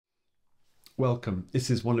Welcome.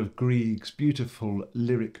 This is one of Grieg's beautiful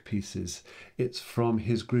lyric pieces. It's from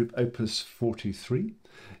his group op.43.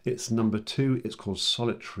 It's number 2. It's called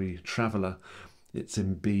Solitary Traveller. It's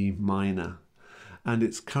in B minor. And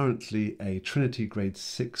it's currently a Trinity Grade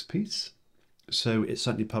 6 piece. So it's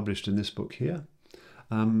certainly published in this book here.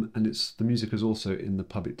 And the music is also in the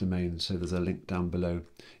public domain, so there's a link down below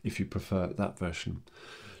if you prefer that version.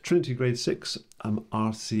 Trinity Grade 6,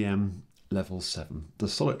 RCM Level 7. The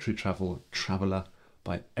Solitary Traveller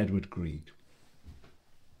by Edvard Grieg.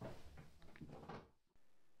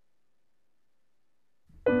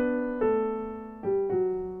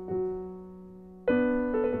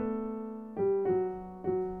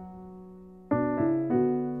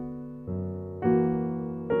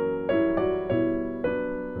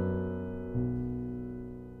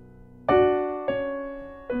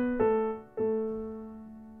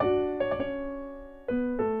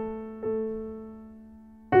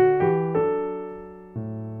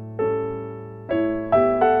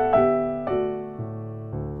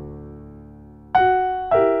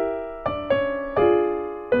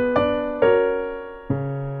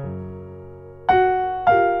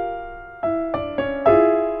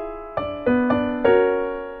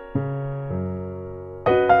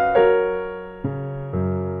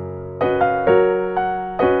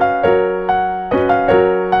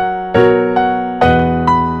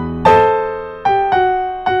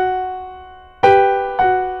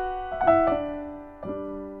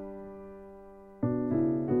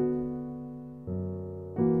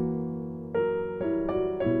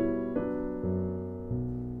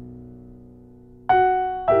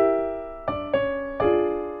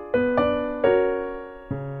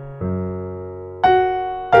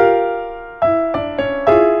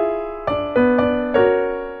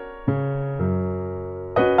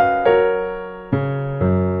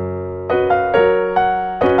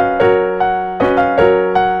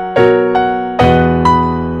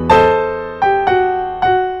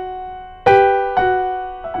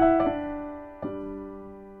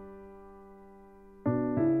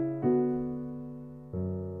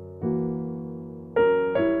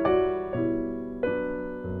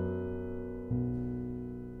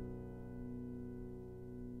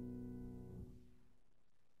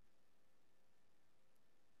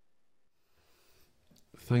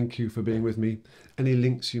 Thank you for being with me. Any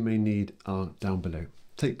links you may need are down below.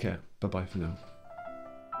 Take care. Bye-bye for now.